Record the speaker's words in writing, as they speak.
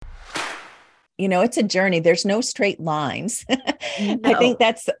it's a journey. There's no straight lines. I think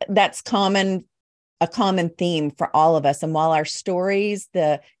No. that's a common theme for all of us. And while our stories,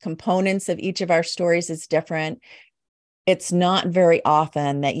 the components of each of our stories is different, it's not very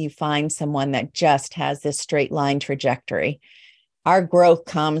often that you find someone that just has this straight line trajectory. Our growth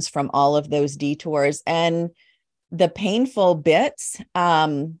comes from all of those detours and the painful bits.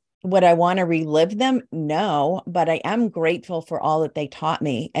 Would I want to relive them? No, but I am grateful for all that they taught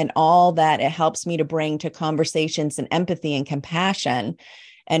me and all that it helps me to bring to conversations and empathy and compassion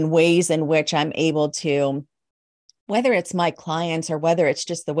and ways in which I'm able to, whether it's my clients or whether it's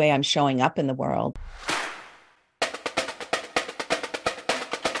just the way I'm showing up in the world.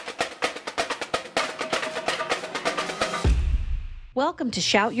 Welcome to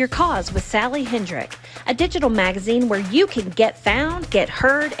Shout Your Cause with Sally Hendrick, a digital magazine where you can get found, get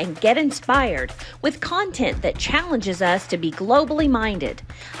heard, and get inspired with content that challenges us to be globally minded.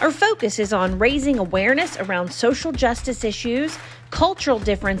 Our focus is on raising awareness around social justice issues, cultural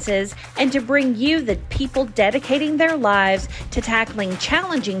differences, and to bring you the people dedicating their lives to tackling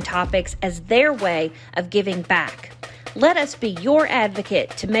challenging topics as their way of giving back. Let us be your advocate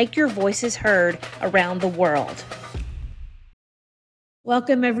to make your voices heard around the world.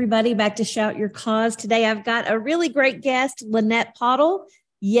 Welcome, everybody, back to Shout Your Cause. Today, I've got a really great guest, Lynette Pottle.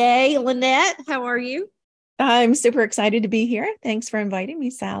 Yay, Lynette. How are you? I'm super excited to be here. Thanks for inviting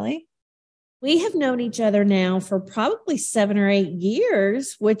me, Sally. We have known each other now for probably 7 or 8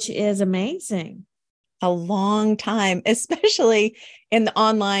 years, which is amazing. A long time, especially in the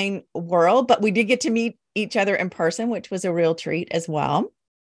online world, but we did get to meet each other in person, which was a real treat as well.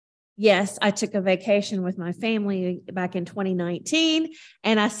 Yes, I took a vacation with my family back in 2019,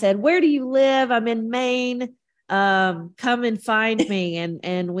 and I said, "Where do you live? I'm in Maine. Come and find me."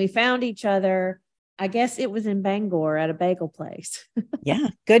 And we found each other. I guess it was in Bangor at a bagel place. Yeah,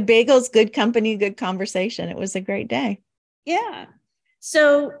 good bagels, good company, good conversation. It was a great day. Yeah.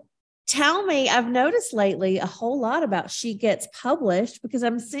 So tell me, I've noticed lately a whole lot about She Gets Published because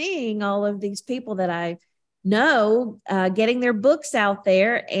I'm seeing all of these people that I know getting their books out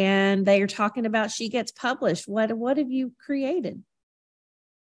there, and they are talking about She Gets Published. What have you created?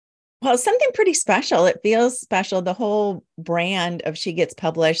 Well, something pretty special. It feels special. The whole brand of She Gets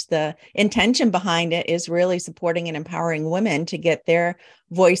Published, the intention behind it is really supporting and empowering women to get their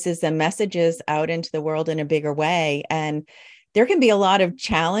voices and messages out into the world in a bigger way. And there can be a lot of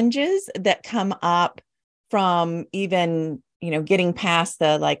challenges that come up from even getting past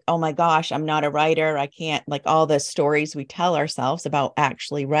the like, oh my gosh, I'm not a writer. I can't, like all the stories we tell ourselves about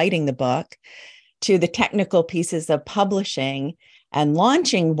actually writing the book, to the technical pieces of publishing and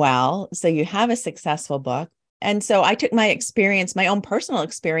launching well, so you have a successful book. And so I took my experience, my own personal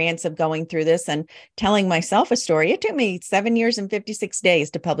experience of going through this and telling myself a story. It took me 7 years and 56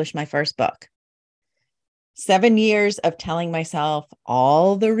 days to publish my first book. 7 years of telling myself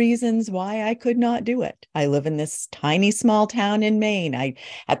all the reasons why I could not do it. I live in this tiny, small town in Maine.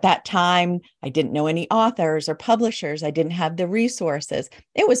 At that time, I didn't know any authors or publishers. I didn't have the resources.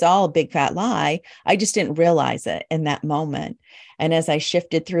 It was all a big fat lie. I just didn't realize it in that moment. And as I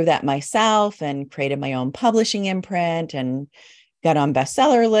shifted through that myself and created my own publishing imprint and got on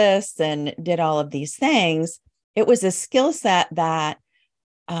bestseller lists and did all of these things, it was a skill set that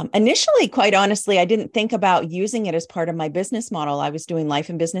initially, quite honestly, I didn't think about using it as part of my business model. I was doing life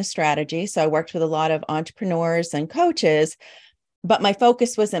and business strategy. So I worked with a lot of entrepreneurs and coaches, but my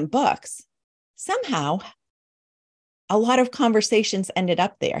focus wasn't books. Somehow, a lot of conversations ended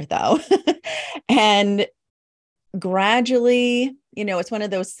up there, though. And gradually, it's one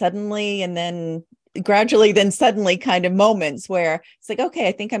of those suddenly and then gradually, then suddenly kind of moments where it's like, okay,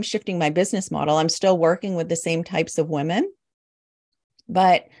 I think I'm shifting my business model. I'm still working with the same types of women,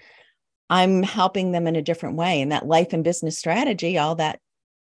 but I'm helping them in a different way. And that life and business strategy, all that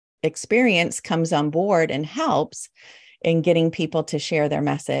experience comes on board and helps in getting people to share their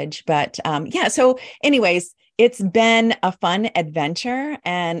message. But so anyways, it's been a fun adventure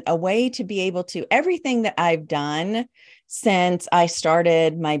and a way to be able to, everything that I've done since I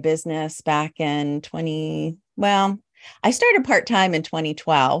started my business back in I started part-time in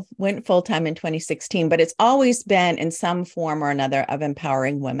 2012, went full-time in 2016, but it's always been in some form or another of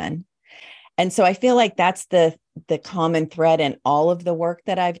empowering women. And so I feel like that's the common thread in all of the work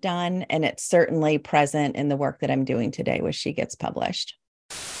that I've done. And it's certainly present in the work that I'm doing today with She Gets Published.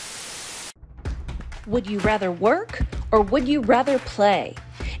 Would you rather work or would you rather play?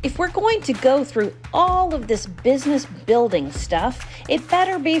 If we're going to go through all of this business building stuff, it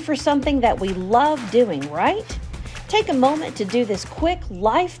better be for something that we love doing, right? Take a moment to do this quick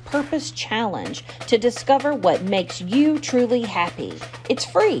life purpose challenge to discover what makes you truly happy. It's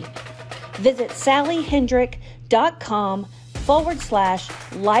free. Visit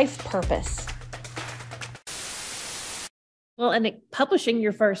sallyhendrick.com/life purpose. Well, and publishing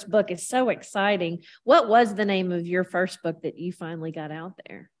your first book is so exciting. What was the name of your first book that you finally got out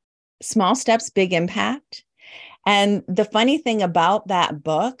there? Small Steps, Big Impact. And the funny thing about that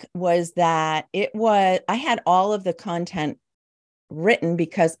book was that I had all of the content written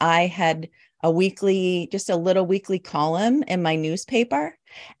because I had just a little weekly column in my newspaper.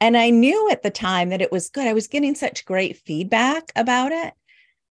 And I knew at the time that it was good. I was getting such great feedback about it,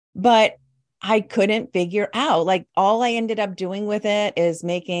 but I couldn't figure out, like, all I ended up doing with it is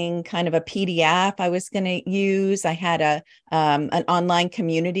making kind of a PDF I was going to use. I had an online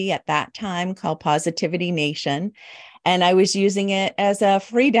community at that time called Positivity Nation, and I was using it as a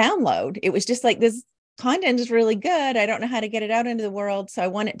free download. It was just like, this content is really good. I don't know how to get it out into the world, so I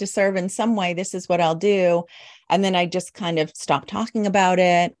want it to serve in some way. This is what I'll do. And then I just kind of stopped talking about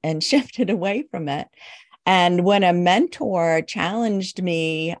it and shifted away from it. And when a mentor challenged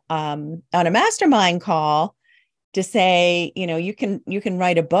me on a mastermind call to say, you can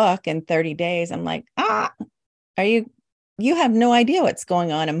write a book in 30 days, I'm like, you have no idea what's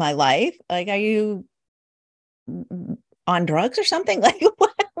going on in my life. Like, are you on drugs or something? Like,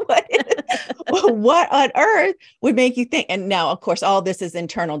 what on earth would make you think? And now, of course, all this is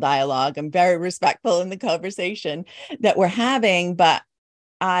internal dialogue. I'm very respectful in the conversation that we're having, but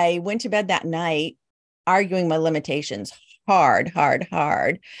I went to bed that night arguing my limitations hard,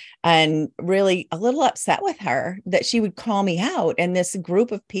 and really a little upset with her that she would call me out. And this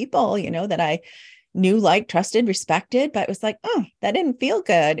group of people, that I knew, liked, trusted, respected, but it was like, oh, that didn't feel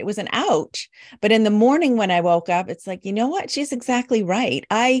good. It was an ouch. But in the morning when I woke up, it's like, you know what? She's exactly right.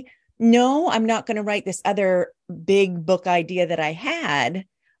 I know I'm not going to write this other big book idea that I had,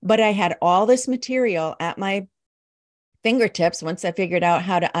 but I had all this material at my fingertips once I figured out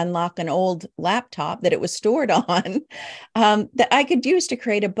how to unlock an old laptop that it was stored on, that I could use to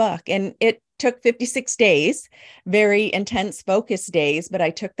create a book. And it took 56 days, very intense focus days, but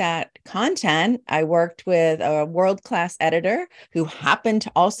I took that content. I worked with a world-class editor who happened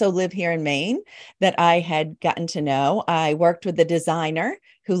to also live here in Maine that I had gotten to know. I worked with a designer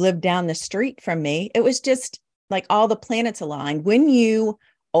who lived down the street from me. It was just like all the planets aligned. When you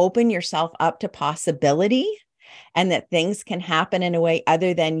open yourself up to possibility, and that things can happen in a way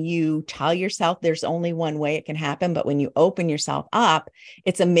other than you tell yourself there's only one way it can happen. But when you open yourself up,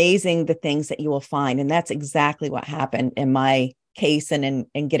 it's amazing the things that you will find. And that's exactly what happened in my case and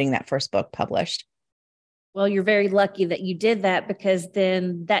in getting that first book published. Well, you're very lucky that you did that, because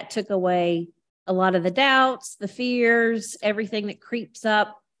then that took away a lot of the doubts, the fears, everything that creeps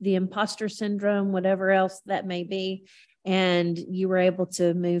up, the imposter syndrome, whatever else that may be. And you were able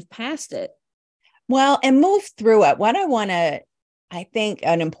to move past it. Well, and move through it. What I think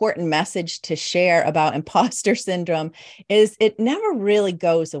an important message to share about imposter syndrome is it never really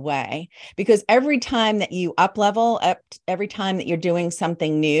goes away, because every time that you up level, every time that you're doing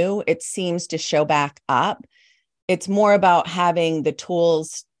something new, it seems to show back up. It's more about having the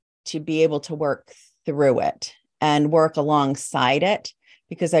tools to be able to work through it and work alongside it,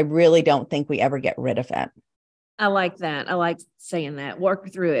 because I really don't think we ever get rid of it. I like that. I like saying that,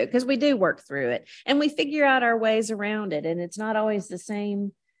 work through it, because we do work through it and we figure out our ways around it. And it's not always the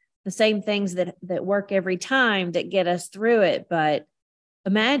same things that work every time that get us through it. But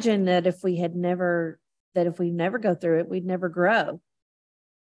imagine that if we never go through it, we'd never grow.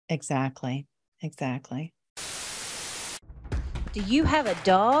 Exactly. Do you have a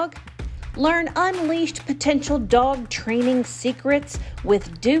dog? Learn unleashed potential dog training secrets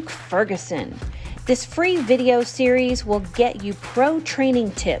with Duke Ferguson. This free video series will get you pro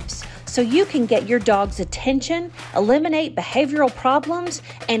training tips so you can get your dog's attention, eliminate behavioral problems,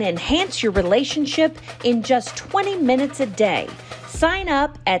 and enhance your relationship in just 20 minutes a day. Sign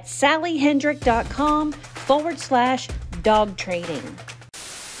up at sallyhendrick.com/dog training.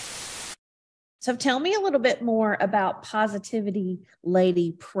 So tell me a little bit more about Positivity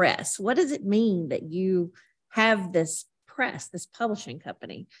Lady Press. What does it mean that you have this press, this publishing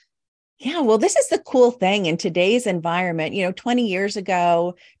company? Yeah, well, this is the cool thing in today's environment. 20 years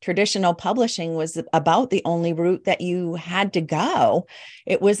ago, traditional publishing was about the only route that you had to go.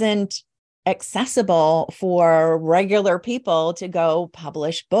 It wasn't accessible for regular people to go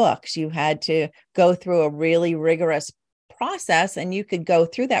publish books. You had to go through a really rigorous process, and you could go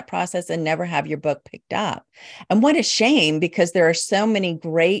through that process and never have your book picked up. And what a shame, because there are so many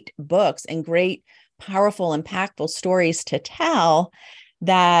great books and great, powerful, impactful stories to tell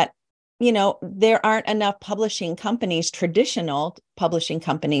that there aren't enough publishing companies, traditional publishing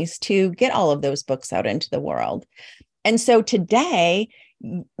companies, to get all of those books out into the world. And so today,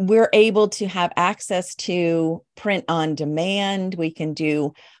 we're able to have access to print on demand. We can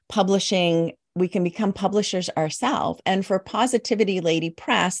do publishing. We can become publishers ourselves. And for Positivity Lady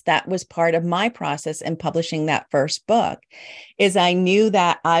Press, that was part of my process in publishing that first book, is I knew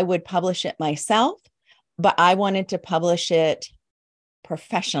that I would publish it myself, but I wanted to publish it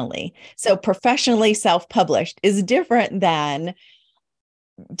professionally. So professionally self-published is different than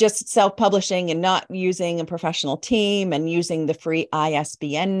just self-publishing and not using a professional team and using the free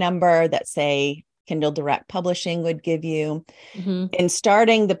ISBN number that, say, Kindle Direct Publishing would give you. Mm-hmm. In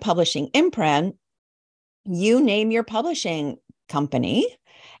starting the publishing imprint, you name your publishing company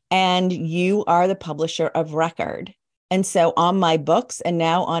and you are the publisher of record. And so on my books, and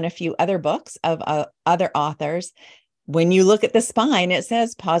now on a few other books of other authors, when you look at the spine, it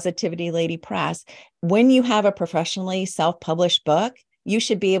says Positivity Lady Press. When you have a professionally self-published book, you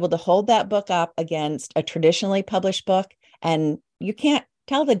should be able to hold that book up against a traditionally published book, and you can't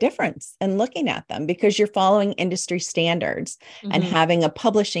tell the difference in looking at them because you're following industry standards. Mm-hmm. And having a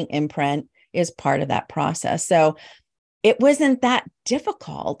publishing imprint is part of that process. So it wasn't that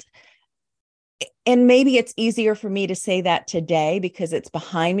difficult. And maybe it's easier for me to say that today because it's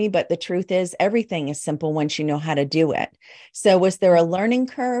behind me, but the truth is everything is simple once you know how to do it. So was there a learning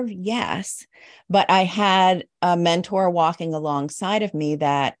curve? Yes, but I had a mentor walking alongside of me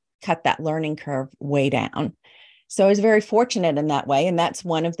that cut that learning curve way down. So I was very fortunate in that way. And that's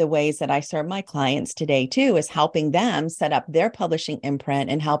one of the ways that I serve my clients today too, is helping them set up their publishing imprint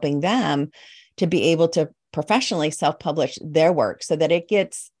and helping them to be able to professionally self-publish their work so that it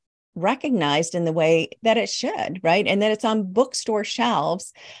gets recognized in the way that it should, right? And that it's on bookstore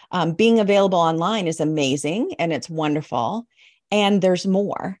shelves. Being available online is amazing and it's wonderful. And there's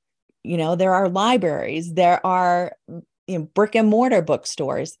more. There are libraries, there are brick and mortar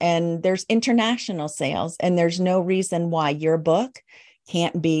bookstores, and there's international sales, and there's no reason why your book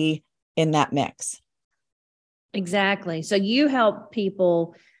can't be in that mix. Exactly. So you help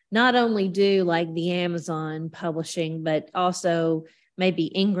people not only do like the Amazon publishing, but also maybe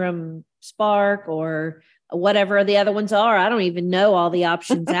Ingram Spark or whatever the other ones are. I don't even know all the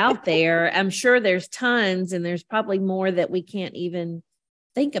options out there. I'm sure there's tons, and there's probably more that we can't even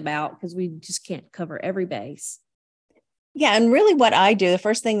think about because we just can't cover every base. Yeah. And really what I do, the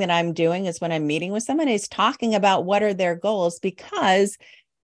first thing that I'm doing is when I'm meeting with someone is talking about what are their goals, because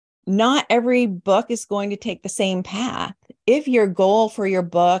not every book is going to take the same path. If your goal for your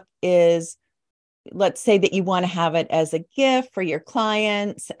book is, let's say that you want to have it as a gift for your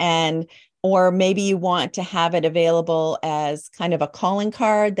clients, or maybe you want to have it available as kind of a calling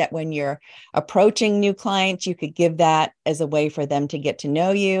card that when you're approaching new clients, you could give that as a way for them to get to know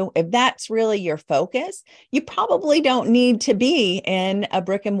you. If that's really your focus, you probably don't need to be in a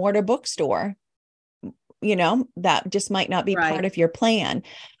brick and mortar bookstore. That just might not be part of your plan,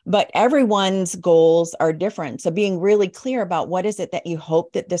 but everyone's goals are different. So being really clear about what is it that you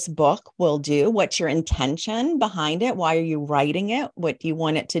hope that this book will do? What's your intention behind it? Why are you writing it? What do you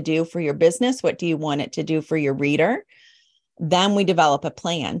want it to do for your business? What do you want it to do for your reader? Then we develop a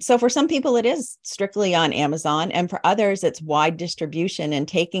plan. So for some people, it is strictly on Amazon. And for others, it's wide distribution and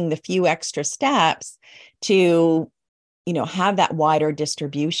taking the few extra steps to, have that wider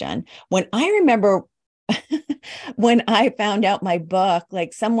distribution. When I remember when I found out my book,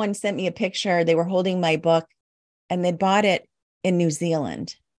 like someone sent me a picture, they were holding my book and they bought it in New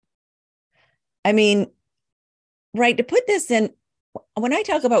Zealand. I mean, right, to put this in, when I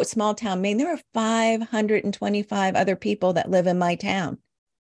talk about small town Maine, there are 525 other people that live in my town.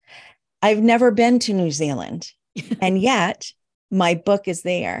 I've never been to New Zealand, and yet my book is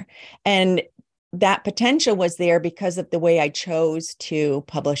there. And that potential was there because of the way I chose to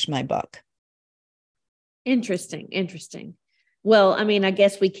publish my book. Interesting. Well, I mean, I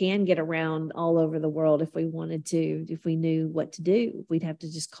guess we can get around all over the world if we wanted to, if we knew what to do. We'd have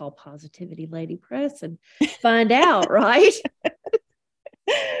to just call Positivity Lady Press and find out, right?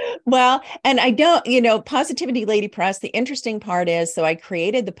 Well, and I don't, Positivity Lady Press, the interesting part is, so I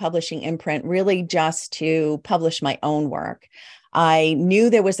created the publishing imprint really just to publish my own work. I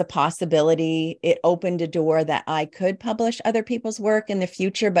knew there was a possibility. It opened a door that I could publish other people's work in the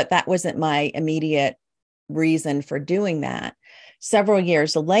future, but that wasn't my immediate reason for doing that. Several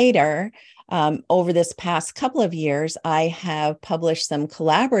years later, over this past couple of years, I have published some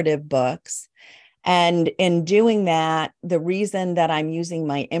collaborative books. And in doing that, the reason that I'm using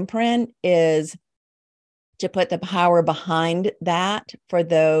my imprint is to put the power behind that for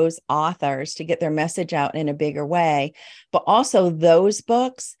those authors to get their message out in a bigger way. But also those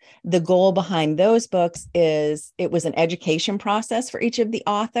books, the goal behind those books is it was an education process for each of the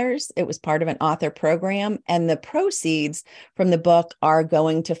authors. It was part of an author program. And the proceeds from the book are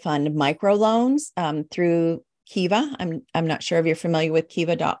going to fund microloans through Kiva. I'm not sure if you're familiar with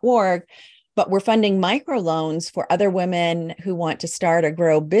kiva.org, but we're funding microloans for other women who want to start or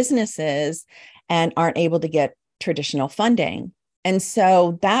grow businesses and aren't able to get traditional funding. And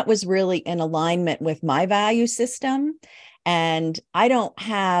so that was really in alignment with my value system. And I don't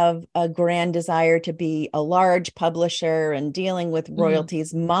have a grand desire to be a large publisher and dealing with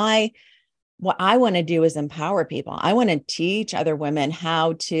royalties. What I want to do is empower people. I want to teach other women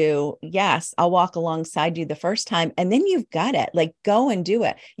how to, yes, I'll walk alongside you the first time, and then you've got it. Like, go and do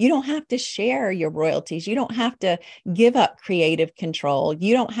it. You don't have to share your royalties. You don't have to give up creative control.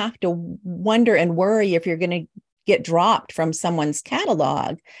 You don't have to wonder and worry if you're going to get dropped from someone's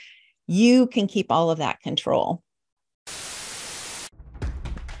catalog. You can keep all of that control.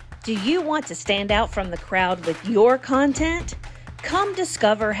 Do you want to stand out from the crowd with your content? Come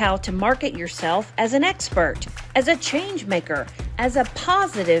discover how to market yourself as an expert, as a change maker, as a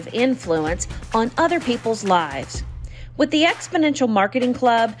positive influence on other people's lives. With the Exponential Marketing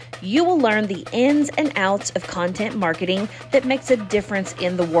Club, you will learn the ins and outs of content marketing that makes a difference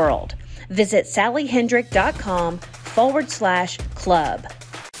in the world. Visit sallyhendrick.com/club.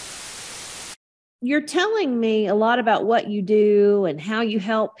 You're telling me a lot about what you do and how you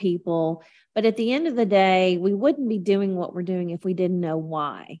help people. But at the end of the day, we wouldn't be doing what we're doing if we didn't know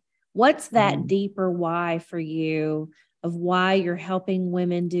why. What's that deeper why for you of why you're helping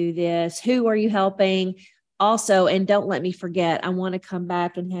women do this? Who are you helping? Also, and don't let me forget, I want to come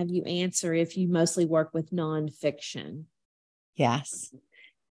back and have you answer if you mostly work with nonfiction. Yes.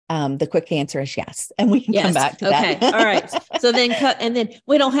 The quick answer is yes. And we can come back to that. Okay. All right. So then, and then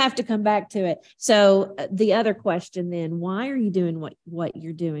we don't have to come back to it. So the other question then, why are you doing what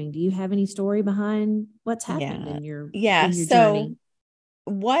you're doing? Do you have any story behind what's happened in your journey?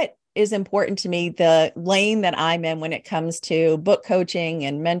 What is important to me, the lane that I'm in when it comes to book coaching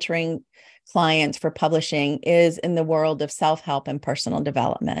and mentoring clients for publishing is in the world of self-help and personal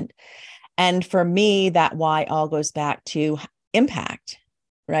development. And for me, that why all goes back to impact.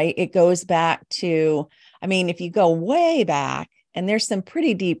 Right? It goes back to, if you go way back, and there's some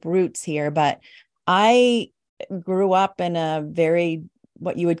pretty deep roots here, but I grew up in a very,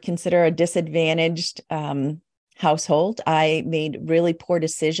 what you would consider a disadvantaged household. I made really poor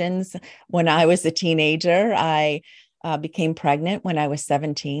decisions when I was a teenager. I became pregnant when I was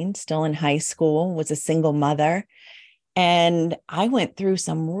 17, still in high school, was a single mother. And I went through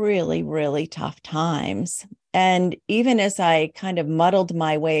some really, really tough times. And even as I kind of muddled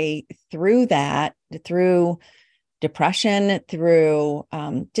my way through that, through depression, through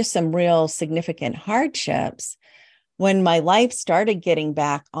just some real significant hardships, when my life started getting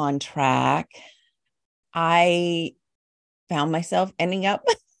back on track, I found myself ending up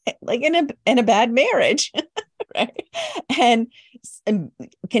like in a bad marriage, right? And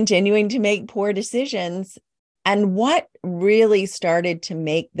continuing to make poor decisions. And what really started to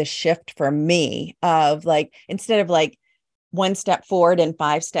make the shift for me of instead of one step forward and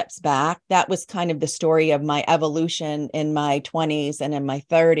 5 steps back, that was kind of the story of my evolution in my 20s and in my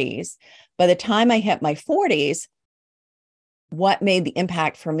 30s. By the time I hit my 40s, what made the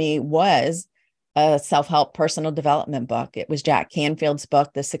impact for me was a self-help personal development book. It was Jack Canfield's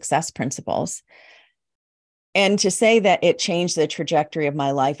book, The Success Principles. And to say that it changed the trajectory of my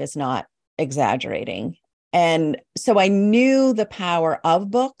life is not exaggerating. And so I knew the power of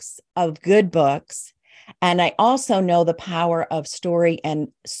books, of good books. And I also know the power of story and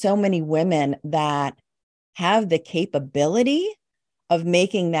so many women that have the capability of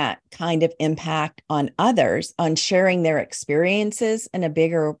making that kind of impact on others, on sharing their experiences in a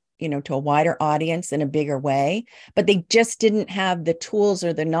bigger, to a wider audience in a bigger way. But they just didn't have the tools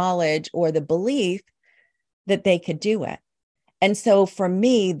or the knowledge or the belief that they could do it. And so for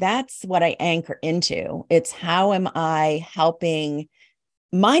me, that's what I anchor into. It's how am I helping?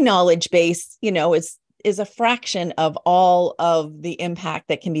 My knowledge base, is a fraction of all of the impact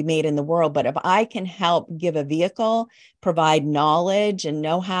that can be made in the world. But if I can help give a vehicle, provide knowledge and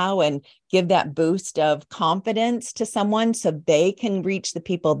know-how, and give that boost of confidence to someone so they can reach the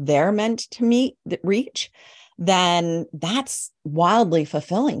people they're meant to reach, then that's wildly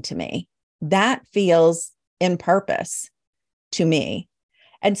fulfilling to me. That feels in purpose to me.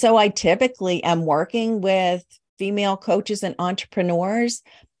 And so I typically am working with female coaches and entrepreneurs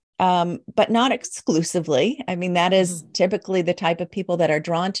but not exclusively. I mean, that is typically the type of people that are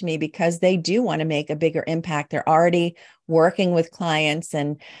drawn to me because they do want to make a bigger impact. They're already working with clients,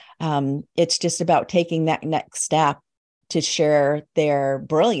 and it's just about taking that next step to share their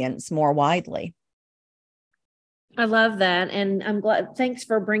brilliance more widely. I love that. And I'm glad, thanks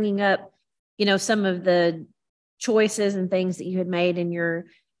for bringing up, some of the choices and things that you had made in your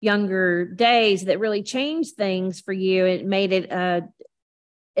younger days that really changed things for you. It made it a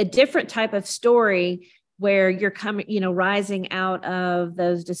different type of story where you're coming, rising out of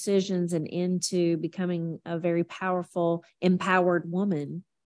those decisions and into becoming a very powerful, empowered woman.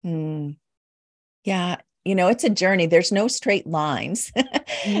 Yeah. It's a journey. There's no straight lines. No.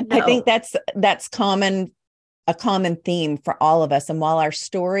 I think that's a common theme for all of us. And while our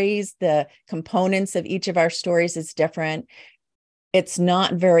stories, the components of each of our stories is different, it's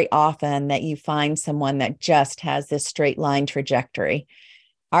not very often that you find someone that just has this straight line trajectory.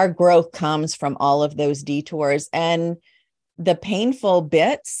 Our growth comes from all of those detours and the painful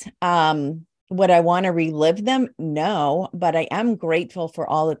bits. Would I want to relive them? No, but I am grateful for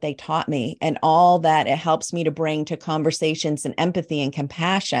all that they taught me and all that it helps me to bring to conversations and empathy and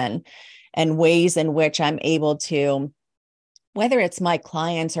compassion and ways in which I'm able to, whether it's my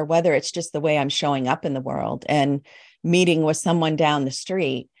clients or whether it's just the way I'm showing up in the world and meeting with someone down the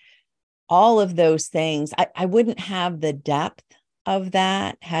street, all of those things, I wouldn't have the depth of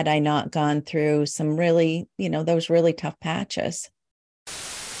that had I not gone through some really, those really tough patches.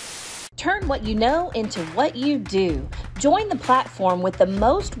 Turn what you know into what you do. Join the platform with the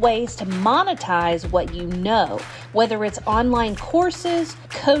most ways to monetize what you know, whether it's online courses,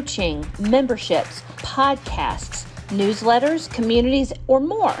 coaching, memberships, podcasts, newsletters, communities, or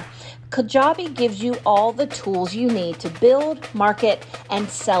more. Kajabi gives you all the tools you need to build, market, and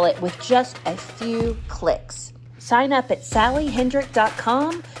sell it with just a few clicks. Sign up at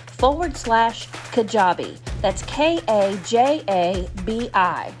sallyhendrick.com/Kajabi. That's Kajabi.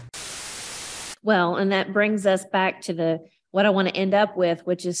 Well, and that brings us back to what I want to end up with,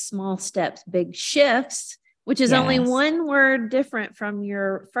 which is small steps, big shifts, which is only one word different from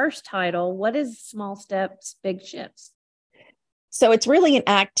your first title. What is small steps, big shifts? So it's really an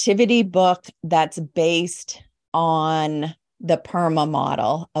activity book that's based on the PERMA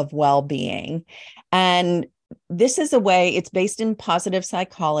model of well-being. And this is a way, it's based in positive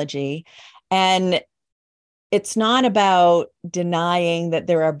psychology. And it's not about denying that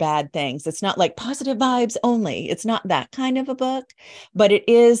there are bad things. It's not like positive vibes only. It's not that kind of a book, but it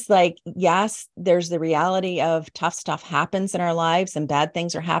is like, yes, there's the reality of tough stuff happens in our lives and bad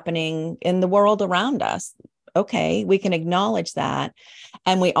things are happening in the world around us. Okay, we can acknowledge that.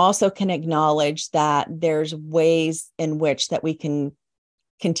 And we also can acknowledge that there's ways in which that we can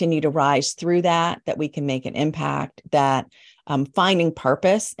continue to rise through that we can make an impact, that finding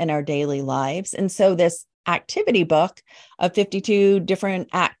purpose in our daily lives. And so this activity book of 52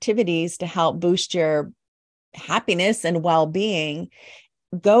 different activities to help boost your happiness and well-being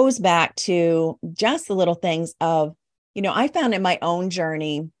goes back to just the little things of, I found in my own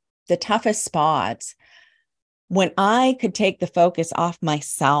journey, the toughest spots, when I could take the focus off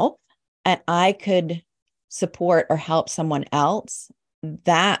myself and I could support or help someone else,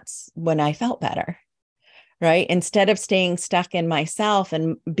 that's when I felt better. Right? Instead of staying stuck in myself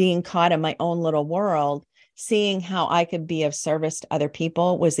and being caught in my own little world, seeing how I could be of service to other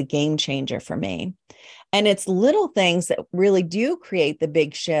people was a game changer for me. And it's little things that really do create the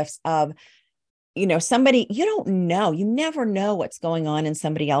big shifts of, somebody you don't know, you never know what's going on in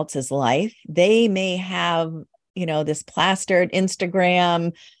somebody else's life. They may have, this plastered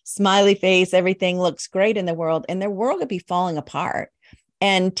Instagram, smiley face, everything looks great in the world, and their world could be falling apart.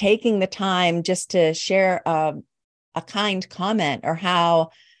 And taking the time just to share a kind comment or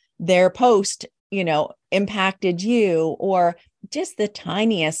how their post, impacted you, or just the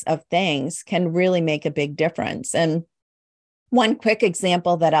tiniest of things can really make a big difference. And one quick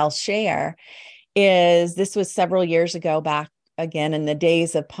example that I'll share is this was several years ago, back again in the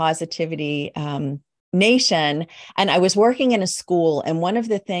days of Positivity Nation. And I was working in a school. And one of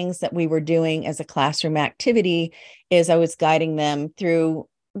the things that we were doing as a classroom activity is I was guiding them through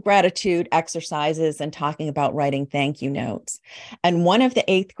gratitude exercises and talking about writing thank you notes. And one of the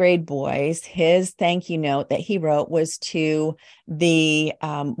 8th grade boys, his thank you note that he wrote was to the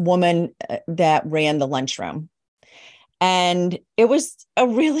woman that ran the lunchroom. And it was a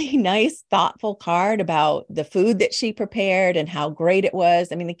really nice, thoughtful card about the food that she prepared and how great it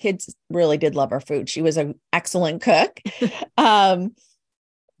was. I mean, the kids really did love her food. She was an excellent cook.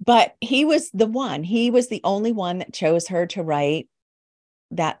 But he was the only one that chose her to write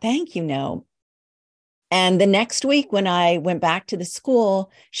that thank you note. And the next week, when I went back to the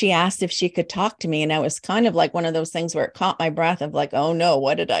school, she asked if she could talk to me. And I was kind of like one of those things where it caught my breath of like, oh no,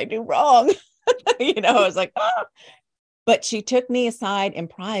 what did I do wrong? I was like, oh. But she took me aside in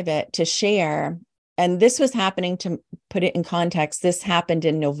private to share. And this was happening, to put it in context, this happened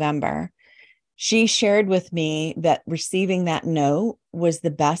in November. She shared with me that receiving that note was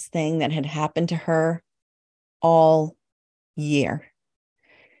the best thing that had happened to her all year.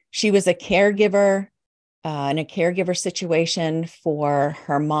 She was a caregiver in a caregiver situation for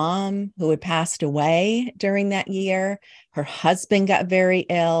her mom who had passed away during that year. Her husband got very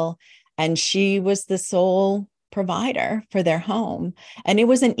ill, and she was the sole provider for their home. And it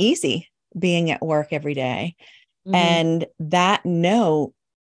wasn't easy being at work every day. Mm-hmm. And that note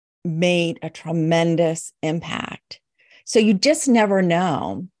made a tremendous impact. So you just never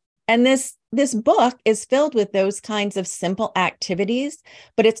know. And this book is filled with those kinds of simple activities,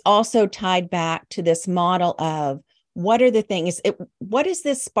 but it's also tied back to this model of what are the things, what is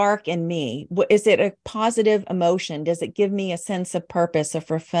this spark in me? Is it a positive emotion? Does it give me a sense of purpose or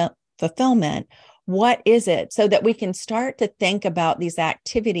fulfillment? What is it? So that we can start to think about these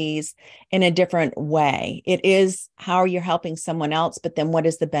activities in a different way. It is how you're helping someone else, but then what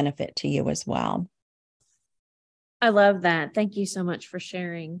is the benefit to you as well? I love that. Thank you so much for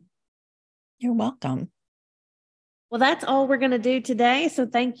sharing. You're welcome. Well, that's all we're going to do today. So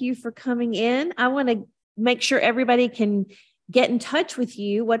thank you for coming in. I want to make sure everybody can get in touch with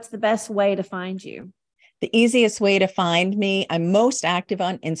you. What's the best way to find you? The easiest way to find me, I'm most active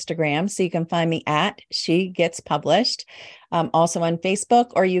on Instagram, so you can find me at She Gets Published. Also on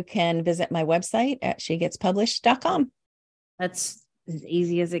Facebook, or you can visit my website at shegetspublished.com. That's as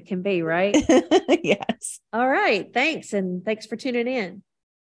easy as it can be, right? Yes. All right. Thanks. And thanks for tuning in.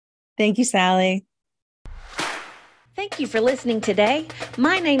 Thank you, Sally. Thank you for listening today.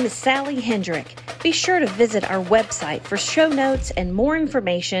 My name is Sally Hendrick. Be sure to visit our website for show notes and more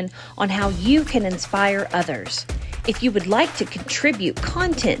information on how you can inspire others. If you would like to contribute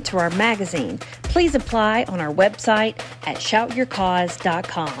content to our magazine, please apply on our website at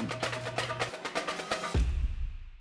shoutyourcause.com.